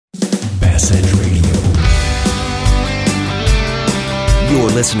Bass Edge Radio.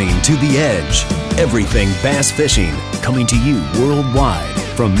 You're listening to The Edge. Everything bass fishing, coming to you worldwide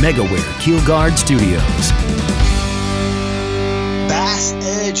from MegaWare Keel Guard Studios. Bass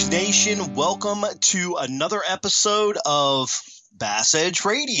Edge Nation, welcome to another episode of Bass Edge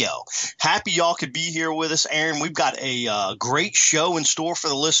Radio. Happy y'all could be here with us, Aaron. We've got a great show in store for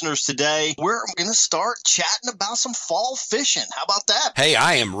the listeners today. We're going to start chatting about some fall fishing. How about that? Hey,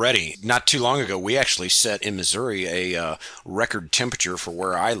 I am ready. Not too long ago, we actually set in Missouri a record temperature for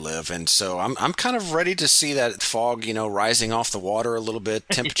where I live, and so I'm kind of ready to see that fog, rising off the water a little bit.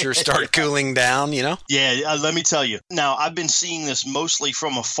 Temperatures start cooling down, Yeah, let me tell you. Now, I've been seeing this mostly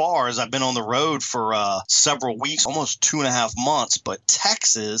from afar as I've been on the road for several weeks, almost 2.5 months. But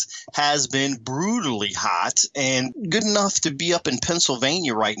Texas has been brutally hot and good enough to be up in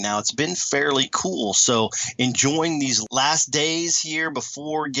Pennsylvania right now. It's been fairly cool. So enjoying these last days here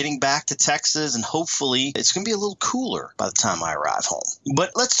before getting back to Texas, and hopefully it's going to be a little cooler by the time I arrive home.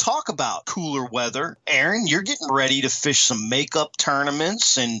 But let's talk about cooler weather. Aaron, you're getting ready to fish some makeup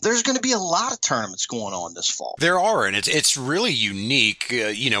tournaments, and there's going to be a lot of tournaments going on this fall. There are, and it's really unique,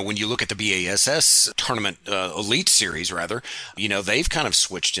 when you look at the BASS tournament elite series, rather. They've kind of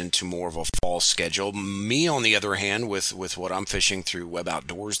switched into more of a fall schedule. Me, on the other hand, with what I'm fishing through Web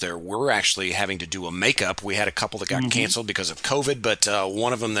Outdoors there, we're actually having to do a makeup. We had a couple that got canceled because of COVID, but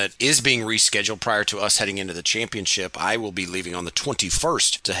one of them that is being rescheduled prior to us heading into the championship. I will be leaving on the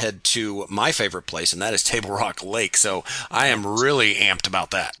 21st to head to my favorite place, and that is Table Rock Lake. So I am really amped about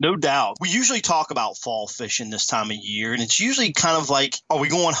that. No doubt. We usually talk about fall fishing this time of year, and it's usually kind of like, are we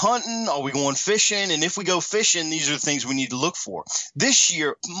going hunting? Are we going fishing? And if we go fishing, these are the things we need to look for. This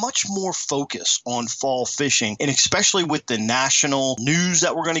year, much more focus on fall fishing, and especially with the national news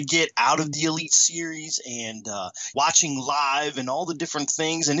that we're going to get out of the Elite Series and watching live and all the different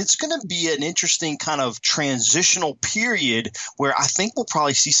things. And it's going to be an interesting kind of transitional period where I think we'll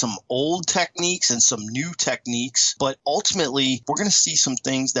probably see some old techniques and some new techniques, but ultimately we're going to see some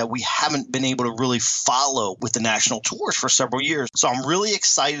things that we haven't been able to really follow with the national tours for several years. So I'm really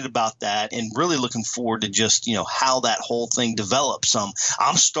excited about that and really looking forward to just, how that whole thing develops.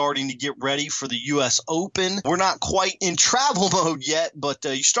 I'm starting to get ready for the U.S. Open. We're not quite in travel mode yet, but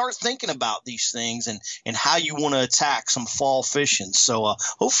you start thinking about these things and how you want to attack some fall fishing. So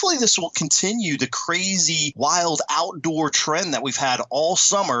hopefully this will continue the crazy, wild outdoor trend that we've had all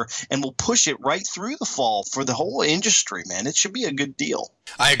summer, and we'll push it right through the fall for the whole industry, man. It should be a good deal.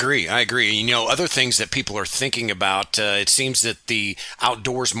 I agree. Other things that people are thinking about, it seems that the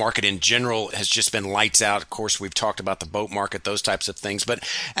outdoors market in general has just been lights out. Of course, we've talked about the boat market, those types of things. But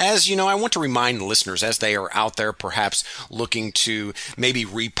as you know, I want to remind listeners as they are out there perhaps looking to maybe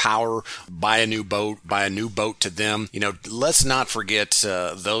repower, buy a new boat to them. Let's not forget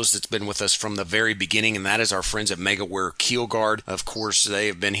those that's been with us from the very beginning, and that is our friends at MegaWare Keel Guard. Of course, they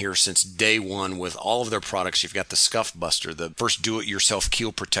have been here since day one with all of their products. You've got the Scuff Buster, the first do-it-yourself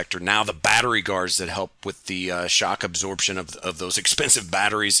keel protector, now the battery guards that help with the shock absorption of those expensive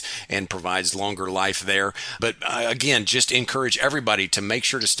batteries and provides longer life there. But again, just encourage everybody to make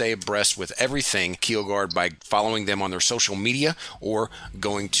sure to stay abreast with everything Keel Guard by following them on their social media or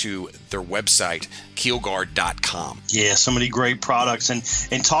going to their website, keelguard.com. Yeah, so many great products.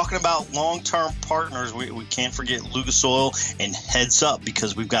 And talking about long-term partners, we can't forget Lucas Oil and Heads Up,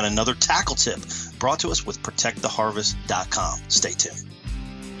 because we've got another tackle tip brought to us with protecttheharvest.com. Stay tuned.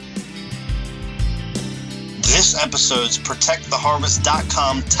 This episode's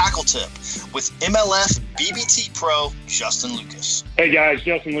protecttheharvest.com tackle tip with MLF BBT Pro Justin Lucas. Hey guys,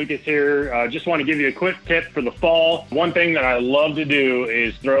 Justin Lucas here. Just want to give you a quick tip for the fall. One thing that I love to do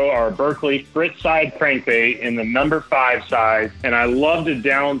is throw our Berkley Fritz side crankbait in the number 5 size, and I love to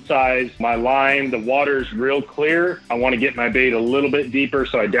downsize my line. The water's real clear. I want to get my bait a little bit deeper,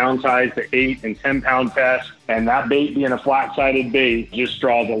 so I downsize to 8 and 10 pound test. And that bait being a flat-sided bait just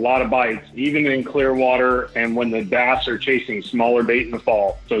draws a lot of bites, even in clear water and when the bass are chasing smaller bait in the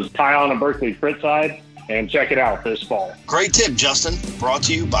fall. So tie on a Berkley Fritz side and check it out this fall. Great tip, Justin. Brought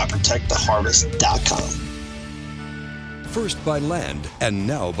to you by protecttheharvest.com. First by land and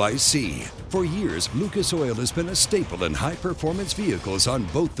now by sea. For years, Lucas Oil has been a staple in high-performance vehicles on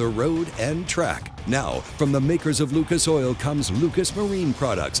both the road and track. Now, from the makers of Lucas Oil comes Lucas Marine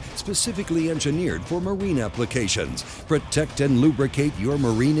products, specifically engineered for marine applications. Protect and lubricate your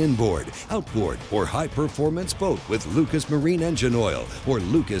marine inboard, outboard, or high-performance boat with Lucas Marine Engine Oil or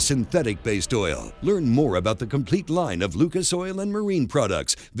Lucas Synthetic-Based Oil. Learn more about the complete line of Lucas Oil and marine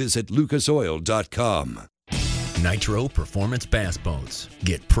products. Visit lucasoil.com. Nitro Performance Bass Boats.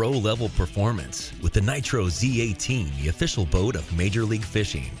 Get pro-level performance with the Nitro Z18, the official boat of Major League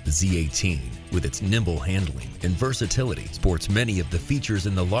Fishing. The Z18, with its nimble handling and versatility, sports many of the features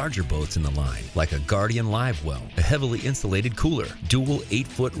in the larger boats in the line, like a Guardian Live Well, a heavily insulated cooler, dual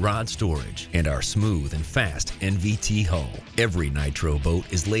 8-foot rod storage, and our smooth and fast NVT hull. Every Nitro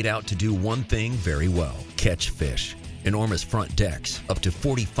boat is laid out to do one thing very well: catch fish. Enormous front decks, up to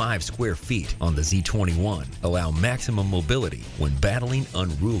 45 square feet on the Z21, allow maximum mobility when battling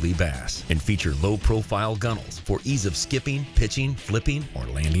unruly bass, and feature low-profile gunnels for ease of skipping, pitching, flipping, or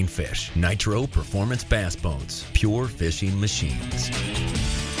landing fish. Nitro Performance Bass Boats, pure fishing machines.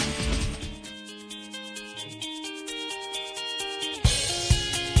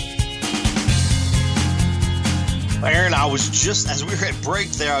 Aaron, I was just, as we were at break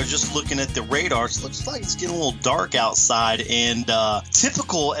there, I was just looking at the radar. It looks like it's getting a little dark outside, and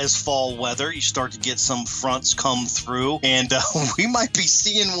typical as fall weather, you start to get some fronts come through, and we might be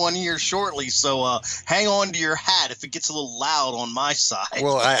seeing one here shortly. So hang on to your hat if it gets a little loud on my side.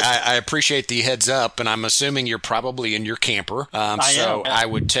 Well, I appreciate the heads up, and I'm assuming you're probably in your camper. I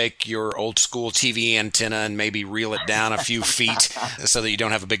would take your old school TV antenna and maybe reel it down a few feet so that you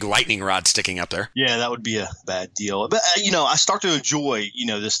don't have a big lightning rod sticking up there. Yeah, that would be a bad deal. But, I start to enjoy,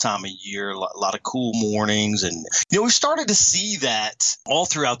 this time of year, a lot of cool mornings. And, we've started to see that all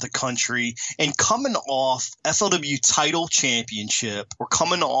throughout the country. And coming off FLW title championship, we're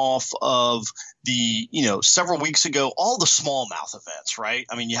coming off of the, several weeks ago, all the smallmouth events, right?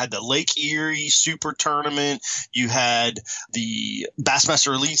 I mean, you had the Lake Erie Super Tournament, you had the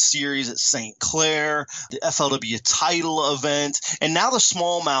Bassmaster Elite Series at St. Clair, the FLW title event, and now the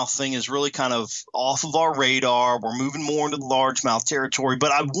smallmouth thing is really kind of off of our radar. We're moving more into the largemouth territory,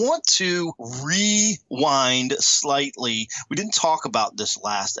 but I want to rewind slightly. We didn't talk about this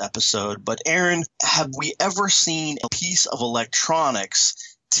last episode, but Aaron, have we ever seen a piece of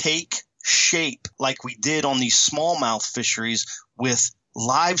electronics take shape like we did on these smallmouth fisheries with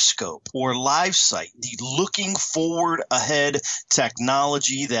LiveScope or LiveSight, the looking forward ahead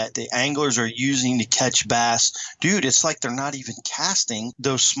technology that the anglers are using to catch bass? Dude, it's like they're not even casting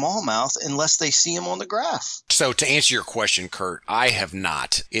those smallmouth unless they see them on the graph. So to answer your question, Kurt, I have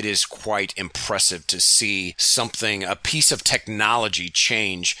not. It is quite impressive to see something, a piece of technology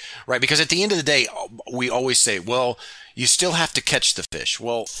change, right? Because at the end of the day, we always say, well, you still have to catch the fish.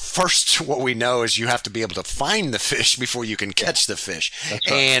 Well, first, what we know is you have to be able to find the fish before you can catch the fish. That's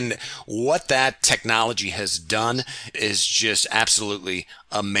right. And what that technology has done is just absolutely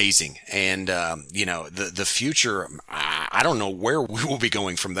amazing. And, the future, I don't know where we will be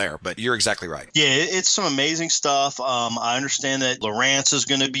going from there, but you're exactly right. Yeah, it's some amazing stuff. I understand that Lowrance is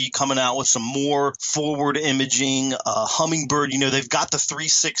going to be coming out with some more forward imaging. Humminbird, they've got the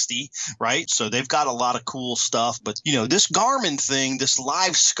 360, right? So they've got a lot of cool stuff. But, this Garmin thing, this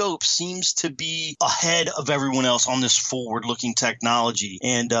LiveScope seems to be ahead of everyone else on this forward-looking technology.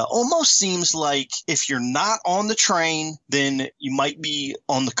 And almost seems like if you're not on the train, then you might be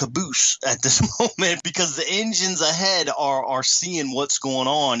on the caboose at this moment, because the engines ahead are seeing what's going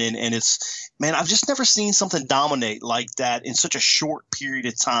on. And it's, man, I've just never seen something dominate like that in such a short period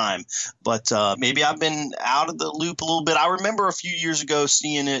of time. But maybe I've been out of the loop a little bit. I remember a few years ago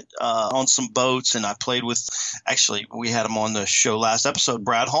seeing it on some boats, and I played with, actually, we had him on the show last episode,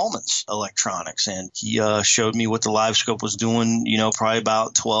 Brad Hallman's Electronics, and he showed me what the LiveScope was doing, probably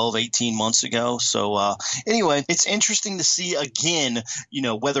about 12, 18 months ago. So anyway, it's interesting to see again,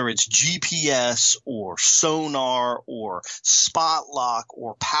 whether it's GPS or sonar or spot lock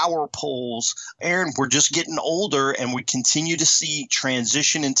or power poles. Aaron, we're just getting older, and we continue to see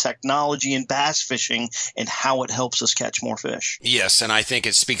transition in technology in bass fishing and how it helps us catch more fish. Yes, and I think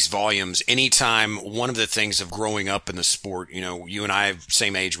it speaks volumes. Anytime, one of the things of growing up in the sport, you and I,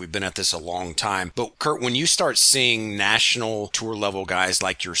 same age, we've been at this a long time. But Kurt, when you start seeing national tour level guys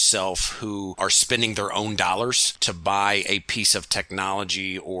like yourself who are spending their own dollars to buy a piece of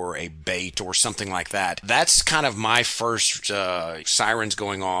technology or a bait or something like that, that's kind of my first sirens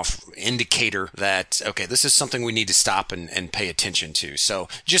going off indicator that, okay, this is something we need to stop and pay attention to. So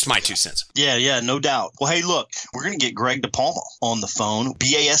just my 2 cents. Yeah, no doubt. Well, hey, look, we're going to get Greg DePalma on the phone,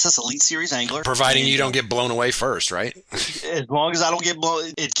 BASS Elite Series angler. Providing you don't get blown away first, right? As long as I don't get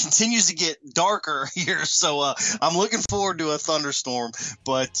blown, it continues to get darker here. So I'm looking forward to a thunderstorm.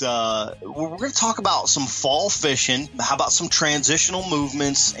 But we're going to talk about some fall fishing. How about some transitional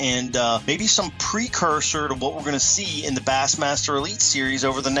movements and maybe some precursor to what we're going to see in the Bassmaster Elite Series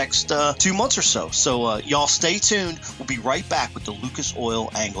over the next 2 months or so. So y'all stay tuned. We'll be right back with the Lucas Oil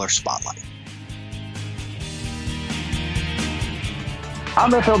Angler Spotlight. I'm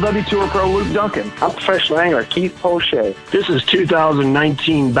FLW Tour Pro Luke Duncan. I'm professional angler Keith Poche. This is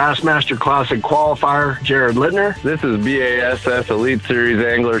 2019 Bassmaster Classic qualifier Jared Littner. This is BASS Elite Series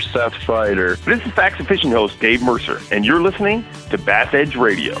angler Seth Fighter. This is Facts of Fishing host Dave Mercer, and you're listening to Bass Edge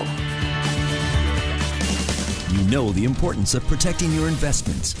Radio. You know the importance of protecting your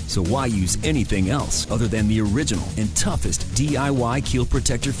investments, so why use anything else other than the original and toughest DIY keel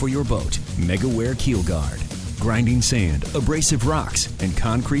protector for your boat? MegaWare Keel Guard. Grinding sand, abrasive rocks, and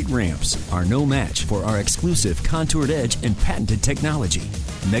concrete ramps are no match for our exclusive contoured edge and patented technology.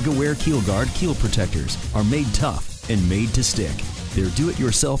 MegaWare Keel Guard keel protectors are made tough and made to stick. Their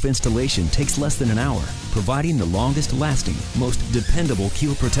do-it-yourself installation takes less than an hour, providing the longest-lasting, most dependable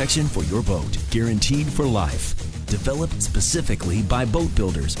keel protection for your boat, guaranteed for life. Developed specifically by boat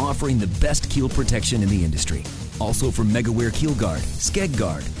builders offering the best keel protection in the industry. Also from MegaWare Keel Guard, Skeg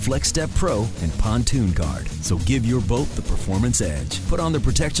Guard, Flex Step Pro, and Pontoon Guard. So give your boat the performance edge. Put on the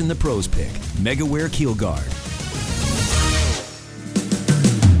protection the pros pick. MegaWare Keel Guard.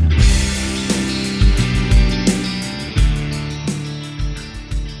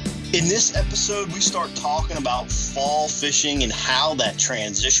 In this episode, we start talking about fall fishing and how that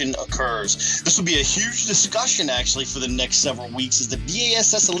transition occurs. This will be a huge discussion, actually, for the next several weeks as the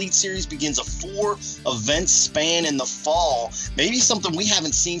BASS Elite Series begins a 4-event span in the fall, maybe something we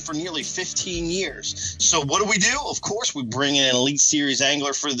haven't seen for nearly 15 years. So what do? Of course, we bring in an Elite Series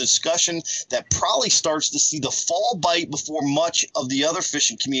angler for the discussion that probably starts to see the fall bite before much of the other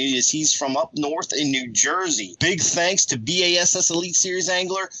fishing community as he's from up north in New Jersey. Big thanks to BASS Elite Series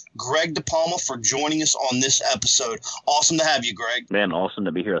angler Greg DePalma for joining us on this episode. Awesome to have you, Greg. Man, awesome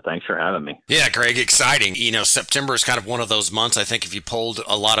to be here. Thanks for having me. Yeah, Greg, exciting. You know, September is kind of one of those months. I think if you polled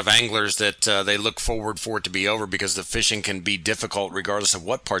a lot of anglers that they look forward for it to be over because the fishing can be difficult regardless of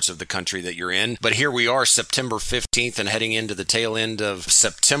what parts of the country that you're in. But here we are, September 15th and heading into the tail end of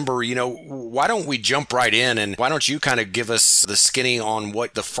September. You know, why don't we jump right in and why don't you kind of give us the skinny on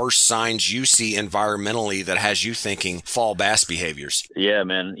what the first signs you see environmentally that has you thinking fall bass behaviors? Yeah,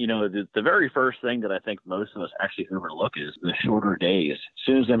 man. You know, the very first thing that I think most of us actually overlook is the shorter days. As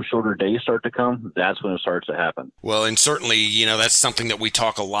soon as them shorter days start to come, that's when it starts to happen. Well, and certainly, you know, that's something that we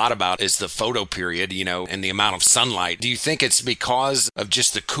talk a lot about is the photo period, you know, and the amount of sunlight. Do you think it's because of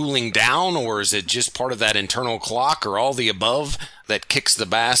just the cooling down, or is it just part of that internal clock, or all the above that kicks the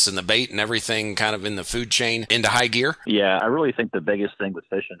bass and the bait and everything kind of in the food chain into high gear? Yeah, I really think the biggest thing with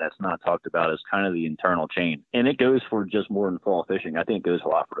fishing that's not talked about is kind of the internal chain. And it goes for just more than fall fishing. I think it goes a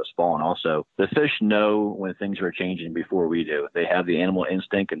lot for the spawn also. The fish know when things are changing before we do. They have the animal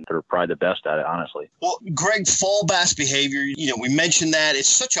instinct and they're probably the best at it, honestly. Well, Greg, fall bass behavior, you know, we mentioned that. It's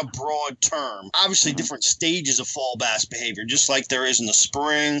such a broad term. Obviously, different stages of fall bass behavior, just like there is in the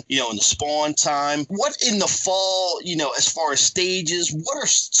spring, you know, in the spawn time. What in the fall, you know, as far as stages, what are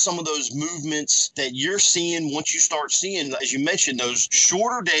some of those movements that you're seeing once you start seeing, as you mentioned, those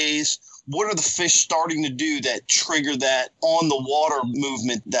shorter days? What are the fish starting to do that trigger that on the water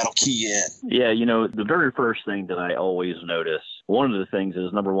movement that'll key in? Yeah, you know, the very first thing that I always notice, one of the things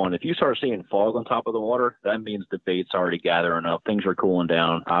is, number one, if you start seeing fog on top of the water, that means the bait's already gathering up. Things are cooling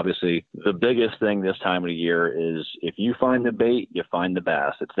down. Obviously, the biggest thing this time of the year is if you find the bait, you find the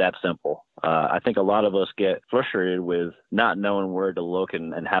bass. It's that simple. I think a lot of us get frustrated with not knowing where to look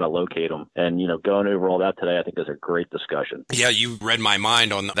and how to locate them. And, you know, going over all that today, I think is a great discussion. Yeah, you read my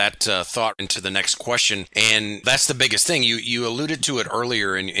mind on that thought into the next question. And that's the biggest thing. You alluded to it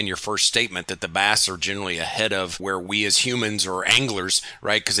earlier in your first statement that the bass are generally ahead of where we as humans or anglers,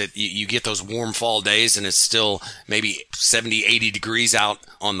 right? Because you get those warm fall days and it's still maybe 70, 80 degrees out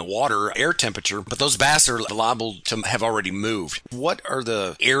on the water, air temperature, but those bass are liable to have already moved. What are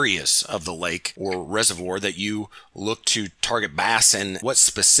the areas of the lake or reservoir that you look to target bass, and what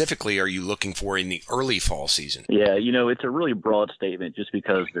specifically are you looking for in the early fall season? Yeah, you know, it's a really broad statement just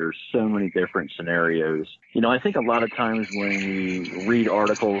because there's so many different scenarios. You know, I think a lot of times when we read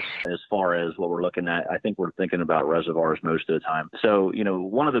articles as far as what we're looking at, I think we're thinking about reservoirs most of the time. So, you know,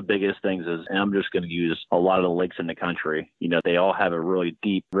 one of the biggest things is, and I'm just going to use a lot of the lakes in the country, you know, they all have a really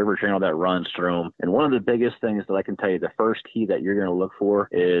deep river channel that runs through them. And one of the biggest things that I can tell you, the first key that you're going to look for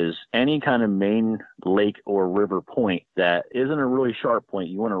is any kind of main lake or river point that isn't a really sharp point.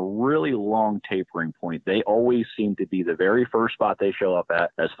 You want a really long tapering point. They always seem to be the very first spot they show up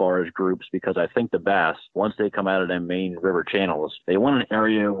at as far as groups, because I think the bass, once they come out of them main river channels, they want an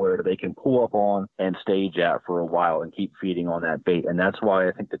area where they can pull up on and stage at for a while and keep feeding on that bait. And that's why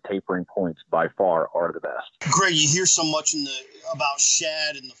I think the tapering points by far are the best. Greg, you hear so much about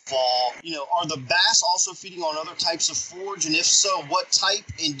shad in the fall. You know, are the bass also feeding on other types of forage? And if so, what type?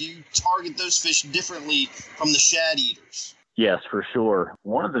 And do you target those fish differently from the shad eaters? Yes, for sure.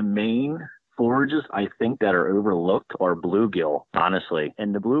 One of the main forages I think that are overlooked are bluegill, honestly.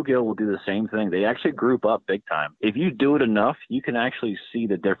 And the bluegill will do the same thing. They actually group up big time. If you do it enough, you can actually see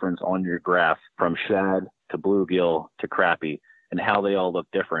the difference on your graph from shad to bluegill to crappie and how they all look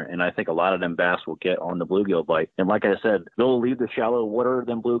different. And I think a lot of them bass will get on the bluegill bite. And like I said, they'll leave the shallow water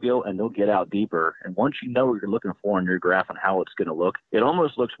than bluegill and they'll get out deeper. And once you know what you're looking for on your graph and how it's going to look, it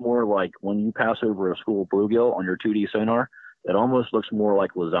almost looks more like when you pass over a school bluegill on your 2D sonar, it almost looks more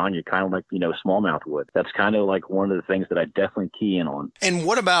like lasagna, kind of like, smallmouth would. That's kind of like one of the things that I definitely key in on. And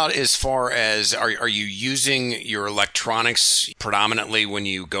what about as far as, are you using your electronics predominantly when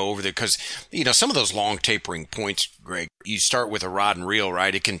you go over there? Because, some of those long tapering points, Greg, you start with a rod and reel,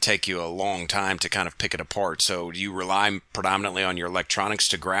 right? It can take you a long time to kind of pick it apart. So do you rely predominantly on your electronics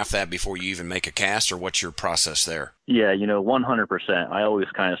to graph that before you even make a cast, or what's your process there? Yeah, 100%. I always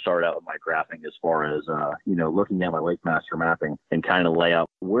kind of start out with my graphing as far as, looking at my Lake Master mapping and kind of lay out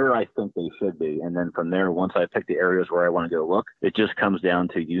where I think they should be. And then from there, once I pick the areas where I want to go look, it just comes down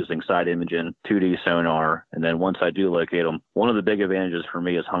to using side imaging, 2D sonar. And then once I do locate them, one of the big advantages for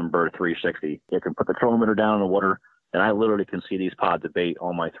me is Humminbird 360. You can put the trollometer down in the water, and I literally can see these pods of bait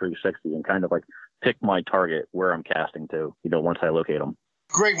on my 360 and kind of like pick my target where I'm casting to, once I locate them.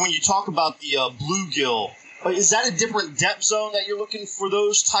 Greg, when you talk about the bluegill, is that a different depth zone that you're looking for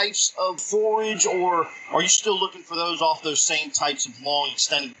those types of forage, or are you still looking for those off those same types of long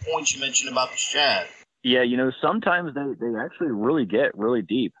extended points you mentioned about the shad? Yeah, sometimes they actually really get really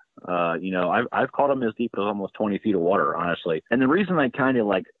deep. I've caught them as deep as almost 20 feet of water, honestly. And the reason I kind of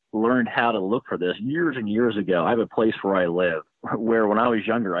learned how to look for this years and years ago, I have a place where I live where when I was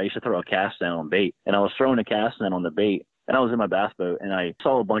younger, I used to throw a cast net on bait, and I was throwing a cast net on the bait, and I was in my bass boat, and I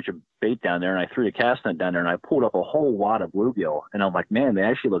saw a bunch of bait down there, and I threw the cast net down there, and I pulled up a whole wad of bluegill, and I'm like, man, they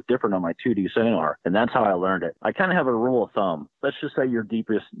actually look different on my 2D sonar, and that's how I learned it. I kind of have a rule of thumb. Let's just say your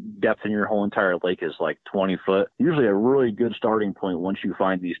deepest depth in your whole entire lake is like 20 foot. Usually a really good starting point once you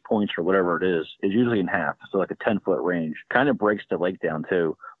find these points or whatever it is usually in half, so like a 10-foot range. Kind of breaks the lake down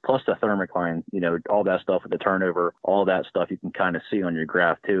too. Plus the thermocline, all that stuff with the turnover, all that stuff you can kind of see on your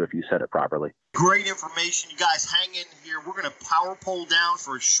graph too if you set it properly. Great information. You guys hang in here. We're going to power pole down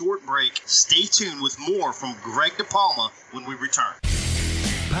for a short break. Stay tuned with more from Greg DePalma when we return.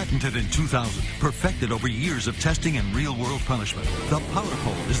 Patented in 2000, perfected over years of testing and real-world punishment, the Power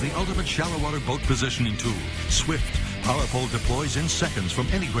Pole is the ultimate shallow water boat positioning tool. Swift. Power Pole deploys in seconds from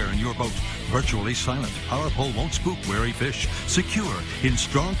anywhere in your boat. Virtually silent. Power Pole won't spook wary fish. Secure in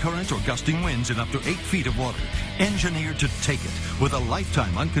strong currents or gusting winds in up to 8 feet of water. Engineered to take it with a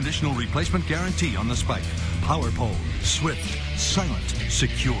lifetime unconditional replacement guarantee on the spike. Power Pole. Swift. Silent.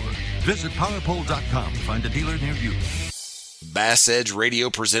 Secure. Visit PowerPole.com to find a dealer near you. Bass Edge Radio,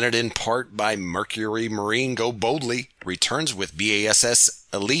 presented in part by Mercury Marine Go Boldly, returns with BASS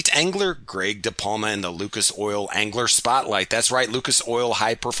elite angler Greg DePalma and the Lucas Oil Angler Spotlight. That's right, Lucas Oil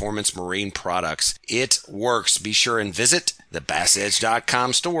High Performance Marine Products. It works. Be sure and visit the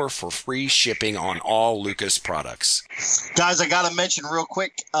BassEdge.com store for free shipping on all Lucas products. Guys, I got to mention real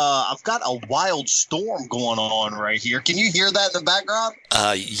quick, I've got a wild storm going on right here. Can you hear that in the background?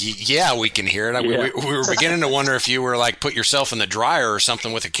 Yeah, we can hear it. Yeah. We were beginning to wonder if you were put yourself in the dryer or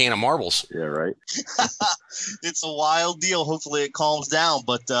something with a can of marbles. Yeah, right. It's a wild deal. Hopefully it calms down,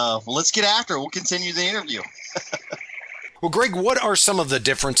 but let's get after it. We'll continue the interview. Well, Greg, what are some of the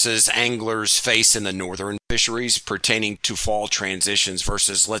differences anglers face in the northern fisheries pertaining to fall transitions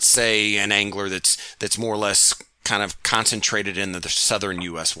versus, let's say, an angler that's more or less kind of concentrated in the southern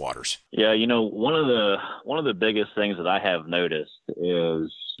U.S. waters? Yeah, one of the biggest things that I have noticed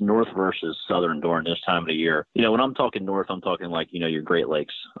is north versus southern during this time of the year. When I'm talking north, I'm talking your Great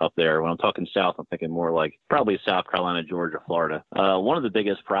Lakes up there. When I'm talking south, I'm thinking more like probably South Carolina, Georgia, Florida. One of the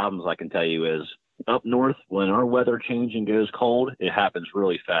biggest problems I can tell you is up north, when our weather changes and goes cold, it happens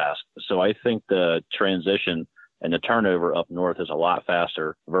really fast. So I think the transition and the turnover up north is a lot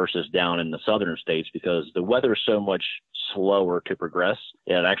faster versus down in the southern states because the weather is so much slower to progress.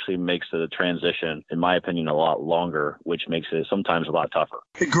 It actually makes the transition, in my opinion, a lot longer, which makes it sometimes a lot tougher.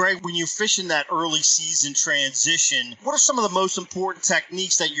 Hey, Greg, when you're fishing that early season transition, what are some of the most important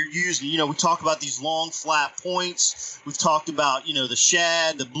techniques that you're using? We talk about these long flat points. We've talked about, the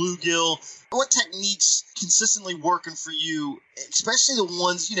shad, the bluegill. What techniques consistently working for you, especially the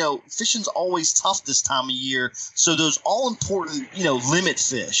ones, fishing's always tough this time of year. So those all important, limit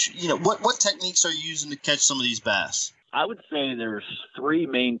fish, what techniques are you using to catch some of these bass? I would say there's three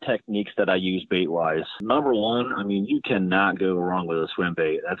main techniques that I use bait-wise. Number one, I mean, you cannot go wrong with a swim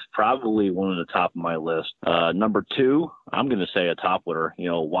bait. That's probably one of the top of my list. Number two, I'm going to say a topwater,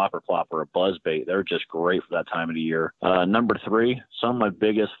 a whopper plopper, a buzz bait. They're just great for that time of the year. Number three, some of my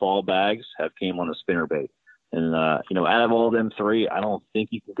biggest fall bags have came on a spinnerbait. And, out of all them three, I don't think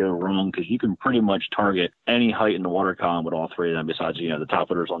you can go wrong because you can pretty much target any height in the water column with all three of them besides, the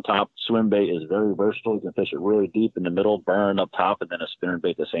topwaters on top. Swim bait is very versatile. You can fish it really deep in the middle, burn up top, and then a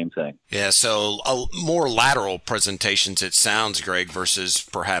spinnerbait, the same thing. Yeah, so more lateral presentations, it sounds, Greg, versus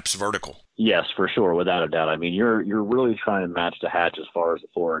perhaps vertical. Yes, for sure, without a doubt. I mean, you're really trying to match the hatch as far as the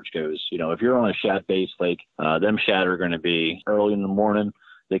forage goes. If you're on a shad-based lake, them shad are going to be early in the morning.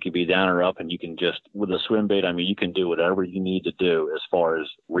 They could be down or up, and you can just, with a swim bait, I mean, you can do whatever you need to do as far as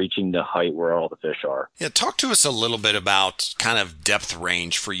reaching the height where all the fish are. Yeah, talk to us a little bit about kind of depth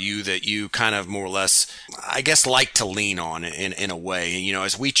range for you that you kind of more or less, I guess, like to lean on in a way.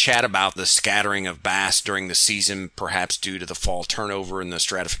 As we chat about the scattering of bass during the season, perhaps due to the fall turnover and the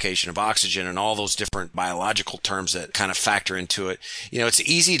stratification of oxygen and all those different biological terms that kind of factor into it, it's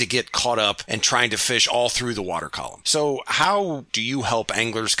easy to get caught up in trying to fish all through the water column. So how do you help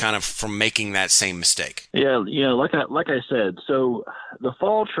anglers kind of from making that same mistake? Yeah, like I said, so the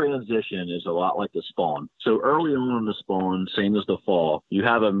fall transition is a lot like the spawn. So early on in the spawn, same as the fall, you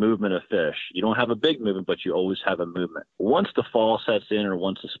have a movement of fish. You don't have a big movement, but you always have a movement. Once the fall sets in or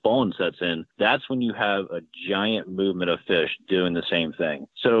once the spawn sets in, that's when you have a giant movement of fish doing the same thing.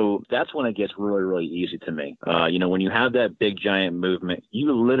 So that's when it gets really, really easy to me. When you have that big giant movement,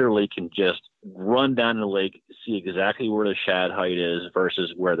 you literally can just run down the lake, see exactly where the shad height is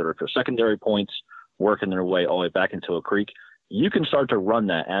versus where there are secondary points working their way all the way back into a creek. You can start to run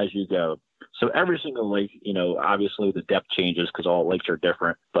that as you go. So every single lake, obviously the depth changes because all lakes are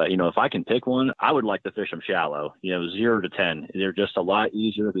different. But, if I can pick one, I would like to fish them shallow, 0 to 10. They're just a lot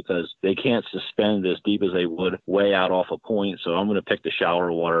easier because they can't suspend as deep as they would way out off a point. So I'm going to pick the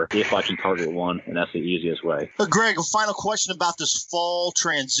shallower water if I can target one, and that's the easiest way. Greg, a final question about this fall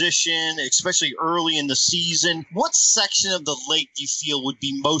transition, especially early in the season. What section of the lake do you feel would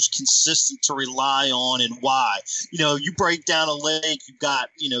be most consistent to rely on and why? You break down a lake, you've got,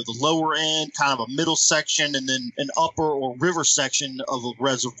 the lower end, kind of a middle section, and then an upper or river section of a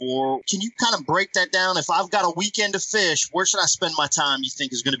reservoir. Can you kind of break that down? If I've got a weekend to fish, where should I spend my time you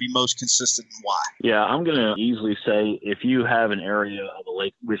think is going to be most consistent and why? Yeah, I'm going to easily say if you have an area of a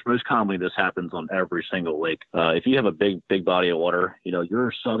lake, which most commonly this happens on every single lake, if you have a big body of water,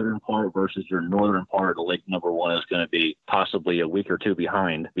 your southern part versus your northern part of the lake number one is going to be possibly a week or two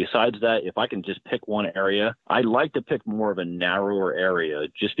behind. Besides that, if I can just pick one area, I like to pick more of a narrower area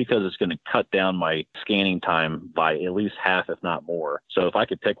just because it's going to cut down my scanning time by at least half, if not more. So if I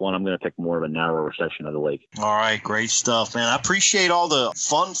could pick one, I'm going to pick more of a narrower section of the lake. All right, great stuff, man. I appreciate all the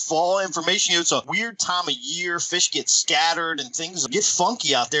fun fall information. It's a weird time of year. Fish get scattered and things get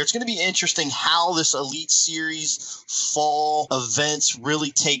funky out there. It's going to be interesting how this Elite Series fall events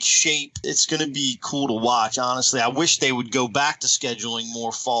really take shape. It's going to be cool to watch, honestly. I wish they would go back to scheduling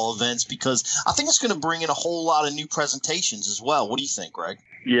more fall events because I think it's going to bring in a whole lot of new presentations as well. What do you think, Greg?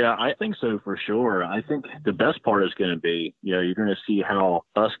 Yeah, I think so for sure. I think the best part is going to be, you're going to see how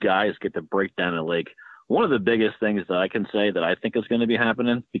us guys get to break down a lake. One of the biggest things that I can say that I think is going to be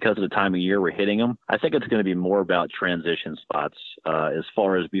happening because of the time of year we're hitting them, I think it's going to be more about transition spots as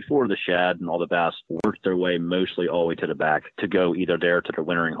far as before the shad and all the bass work their way mostly all the way to the back to go either there to the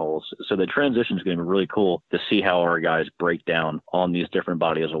wintering holes. So the transition is going to be really cool to see how our guys break down on these different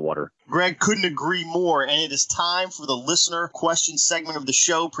bodies of water. Greg, couldn't agree more. And it is time for the listener question segment of the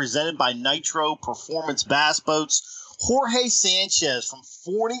show presented by Nitro Performance Bass Boats. Jorge Sanchez from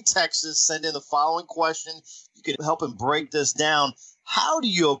Forney, Texas, sent in the following question. You could help him break this down. How do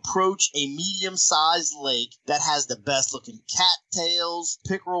you approach a medium-sized lake that has the best-looking cattails,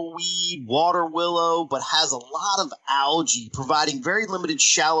 pickerel weed, water willow, but has a lot of algae, providing very limited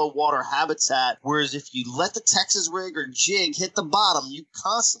shallow water habitat, whereas if you let the Texas rig or jig hit the bottom, you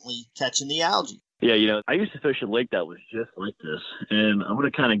constantly catching the algae? Yeah, I used to fish a lake that was just like this, and I'm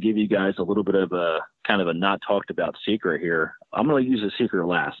going to kind of give you guys a little bit of a not talked about secret here. I'm going to use the secret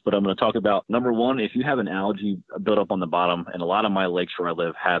last, but I'm going to talk about, number one, if you have an algae buildup on the bottom, and a lot of my lakes where I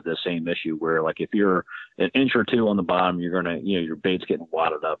live have the same issue where, like, if you're an inch or two on the bottom, you're going to, your bait's getting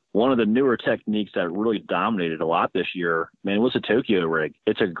wadded up. One of the newer techniques that really dominated a lot this year, man, was a Tokyo rig.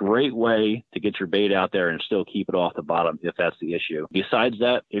 It's a great way to get your bait out there and still keep it off the bottom if that's the issue. Besides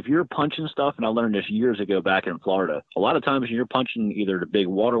that, if you're punching stuff, and I learned this years ago back in Florida, a lot of times you're punching either the big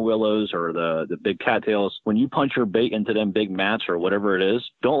water willows or the big cattails, when you punch your bait into them big mats or whatever it is,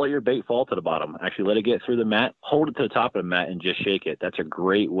 don't let your bait fall to the bottom. Actually let it get through the mat, hold it to the top of the mat, and just shake it. That's a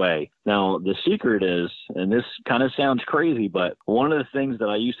great way. Now, the secret is, and this kind of sounds crazy, but one of the things that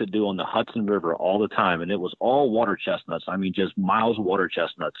I used to do on the Hudson River all the time, and it was all water chestnuts. I mean, just miles of water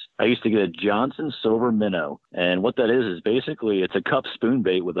chestnuts. I used to get a Johnson Silver Minnow, and what that is basically it's a cup spoon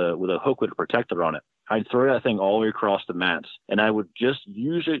bait with a hook with a protector on it. I'd throw that thing all the way across the mats, and I would just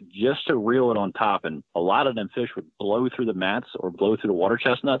use it just to reel it on top. And a lot of them fish would blow through the mats or blow through the water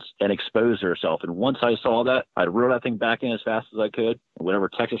chestnuts and expose themselves. And once I saw that, I'd reel that thing back in as fast as I could. And whatever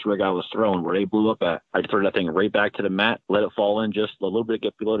Texas rig I was throwing, where they blew up at, I'd throw that thing right back to the mat, let it fall in just a little bit,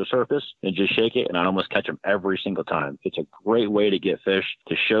 get below the surface, and just shake it. And I'd almost catch them every single time. It's a great way to get fish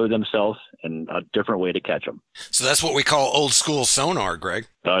to show themselves and a different way to catch them. So that's what we call old school sonar, Greg.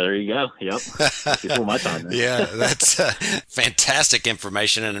 Oh, there you go. Yep. Before my time. Yeah, that's fantastic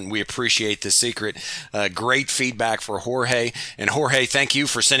information, and we appreciate the secret. Great feedback for Jorge. And Jorge, thank you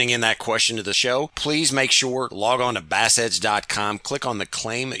for sending in that question to the show. Please make sure, log on to BassEdge.com, click on the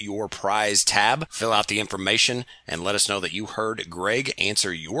Claim Your Prize tab, fill out the information, and let us know that you heard Greg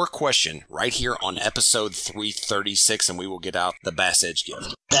answer your question right here on episode 336, and we will get out the Bass Edge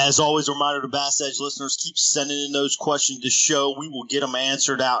gift. As always, a reminder to Bass Edge listeners, keep sending in those questions to the show. We will get them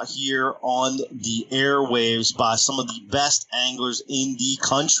answered out here on the airwaves by some of the best anglers in the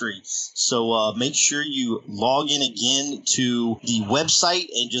country. So make sure you log in again to the website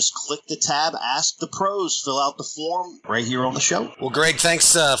and just click the tab, Ask the Pros, fill out the form right here on the show. Well, Greg,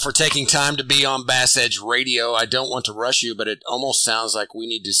 thanks for taking time to be on Bass Edge Radio. I don't want to rush you, but it almost sounds like we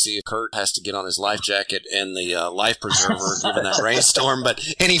need to see if Kurt has to get on his life jacket and the life preserver given that rainstorm. But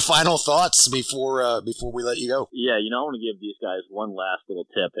any final thoughts before we let you go? Yeah, I want to give these guys one last little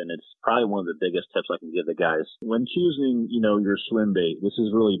tip, and it's probably one of the biggest tips I can give the guys. When choosing, your swim bait, this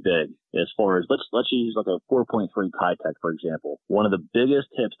is really big as far as, let's use like a 4.3 Kitech, for example. One of the biggest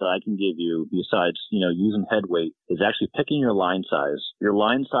tips that I can give you, besides, using head weight, is actually picking your line size. Your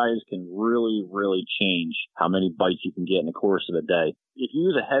line size can really, really change how many bites you can get in the course of a day. If you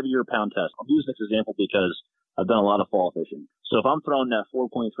use a heavier pound test, I'll use this example because I've done a lot of fall fishing. So if I'm throwing that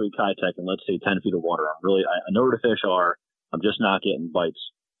 4.3 Kitech in, let's say, 10 feet of water, I know where the fish are, I'm just not getting bites.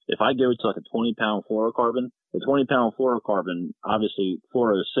 If I go to like a 20-pound fluorocarbon, the 20-pound fluorocarbon, obviously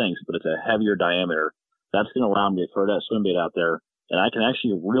fluoro sinks, but it's a heavier diameter. That's going to allow me to throw that swim bait out there, and I can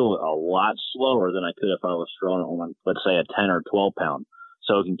actually reel it a lot slower than I could if I was throwing it on, let's say, a 10 or 12-pound.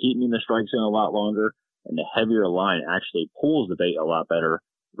 So it can keep me in the strike zone a lot longer, and the heavier line actually pulls the bait a lot better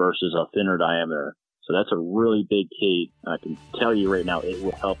versus a thinner diameter. So that's a really big key. I can tell you right now, it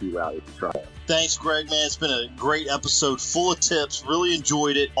will help you out if you try it. Thanks, Greg, man. It's been a great episode full of tips. Really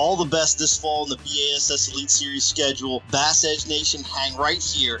enjoyed it. All the best this fall in the BASS Elite Series schedule. Bass Edge Nation, hang right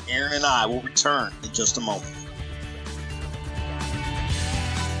here. Aaron and I will return in just a moment.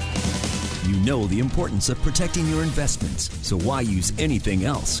 You know the importance of protecting your investments, so why use anything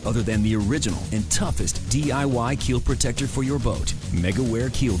else other than the original and toughest DIY keel protector for your boat,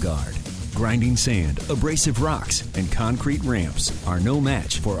 MegaWare Keel Guard. Grinding sand, abrasive rocks, and concrete ramps are no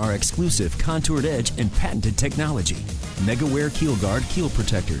match for our exclusive contoured edge and patented technology. MegaWare Keel Guard keel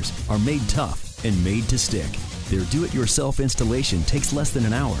protectors are made tough and made to stick. Their do-it-yourself installation takes less than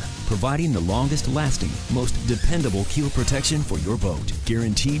an hour, providing the longest-lasting, most dependable keel protection for your boat,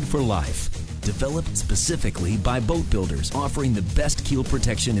 guaranteed for life. Developed specifically by boat builders offering the best keel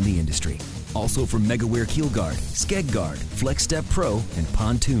protection in the industry. Also from MegaWare Keel Guard, Skeg Guard, Flex Step Pro, and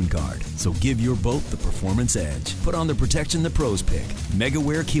Pontoon Guard. So give your boat the performance edge. Put on the protection the pros pick.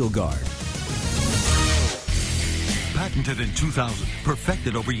 MegaWare Keel Guard. Patented in 2000,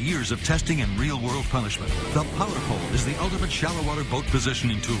 perfected over years of testing and real-world punishment, the Power Pole is the ultimate shallow water boat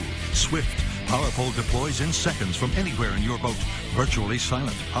positioning tool. Swift. Power Pole deploys in seconds from anywhere in your boat. Virtually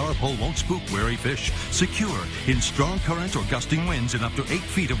silent, Power Pole won't spook wary fish. Secure in strong current or gusting winds in up to 8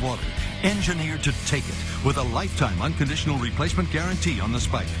 feet of water. Engineered to take it with a lifetime unconditional replacement guarantee on the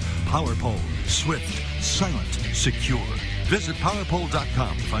spike. Power Pole, swift, silent, secure. Visit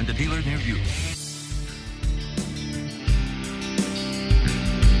PowerPole.com to find a dealer near you.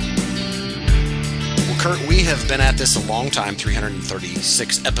 Kurt, we have been at this a long time,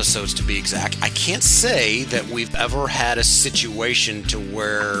 336 episodes to be exact. I can't say that we've ever had a situation to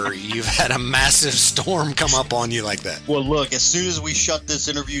where you've had a massive storm come up on you like that. Well, look, as soon as we shut this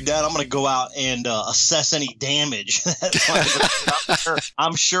interview down, I'm going to go out and assess any damage.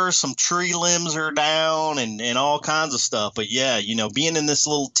 I'm sure some tree limbs are down and all kinds of stuff. But yeah, being in this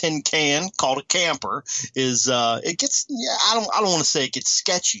little tin can called a camper is it gets, I don't want to say it gets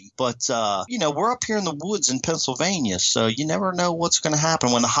sketchy, but we're up here in the the woods in Pennsylvania, so you never know what's going to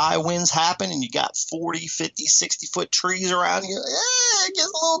happen. When the high winds happen and you got 40, 50, 60-foot trees around you, it gets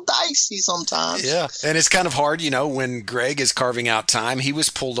a little dicey sometimes. Yeah, and it's kind of hard, when Greg is carving out time. He was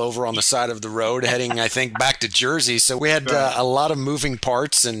pulled over on the side of the road heading, I think, back to Jersey, so we had a lot of moving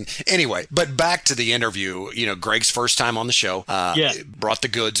parts. And anyway, but back to the interview, Greg's first time on the show, brought the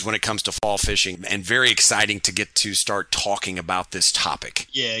goods when it comes to fall fishing, and very exciting to get to start talking about this topic.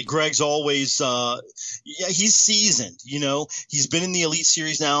 Yeah, Greg's always, he's seasoned, He's been in the Elite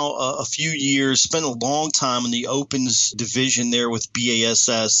Series now a few years, spent a long time in the Opens division there with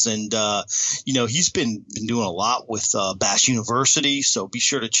BASS, and, he's been doing a lot with Bass University, so be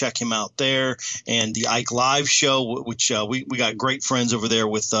sure to check him out there. And the Ike Live show, which we got great friends over there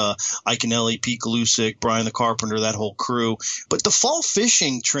with Ike and Ellie, Pete Galusic, Brian the Carpenter, that whole crew. But the fall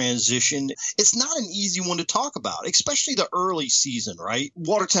fishing transition, it's not an easy one to talk about, especially the early season, right?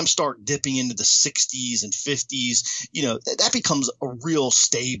 Water temps start dipping into the 60s and 50s. That becomes a real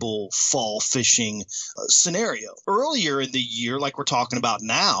stable fall fishing scenario. Earlier in the year, like we're talking about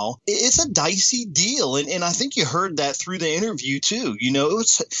now, it's a dicey deal. And I think you heard that through the interview too.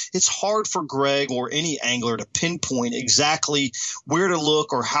 It's hard for Greg or any angler to pinpoint exactly where to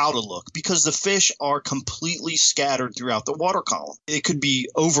look or how to look, because the fish are completely scattered throughout the water column. It could be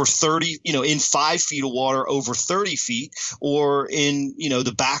over 30, in 5 feet of water, over 30 feet, or in,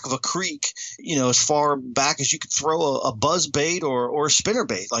 the back of a creek, as far back as you could throw a buzz bait or a spinner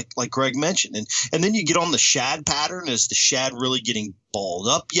bait, like Greg mentioned. And then you get on the shad pattern. Is the shad really getting balled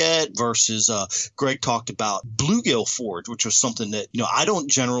up yet versus Greg talked about bluegill forage, which was something that I don't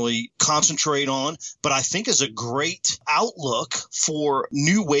generally concentrate on, but I think is a great outlook for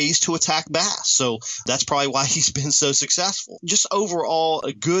new ways to attack bass. So that's probably why he's been so successful. Just overall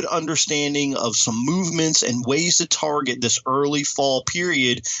a good understanding of some movements and ways to target this early fall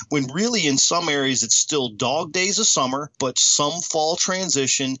period, when really in some areas it's still dog days of summer, but some fall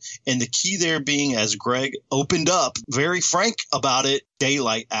transition. And the key there being, as Greg opened up, very frank about it,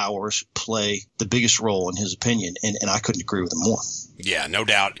 daylight hours play the biggest role in his opinion, and I couldn't agree with him more. Yeah, no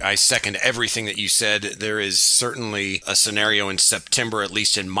doubt. I second everything that you said. There is certainly a scenario in September, at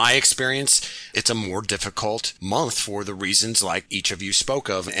least in my experience, it's a more difficult month for the reasons like each of you spoke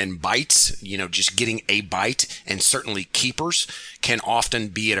of. And bites, just getting a bite, and certainly keepers can often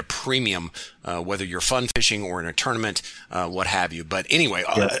be at a premium, whether you're fun fishing or in a tournament, what have you. But anyway,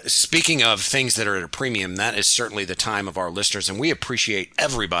 speaking of things that are at a premium, that is certainly the time of our listeners, and we appreciate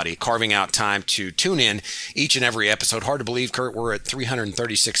everybody carving out time to tune in each and every episode. Hard to believe, Kurt, we're at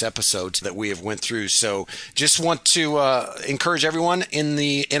 336 episodes that we have went through. So just want to encourage everyone in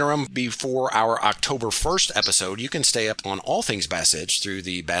the interim before our October 1st episode, you can stay up on all things Bass Edge through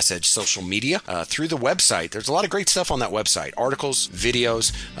the Bass Edge social media, through the website. There's a lot of great stuff on that website. Articles,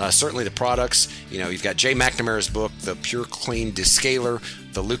 videos, certainly the products. You've got Jay McNamara's book, The Pure Clean Descaler,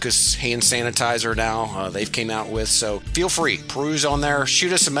 the Lucas hand sanitizer now they've came out with. So feel free, peruse on there,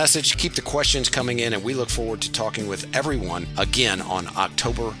 shoot us a message, keep the questions coming in, and we look forward to talking with everyone again on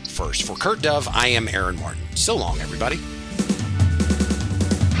October 1st. For Kurt Dove, I am Aaron Martin. So long, everybody.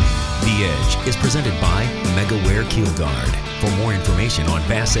 The Edge is presented by MegaWare Keel Guard. For more information on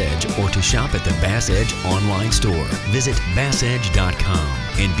Bass Edge or to shop at the Bass Edge online store, visit BassEdge.com.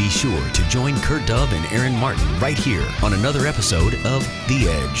 And be sure to join Kurt Dove and Aaron Martin right here on another episode of The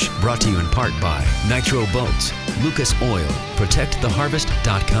Edge, brought to you in part by Nitro Boats, Lucas Oil,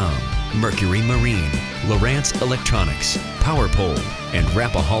 ProtectTheHarvest.com, Mercury Marine, Lowrance Electronics, PowerPole, and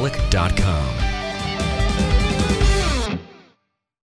Rapaholic.com.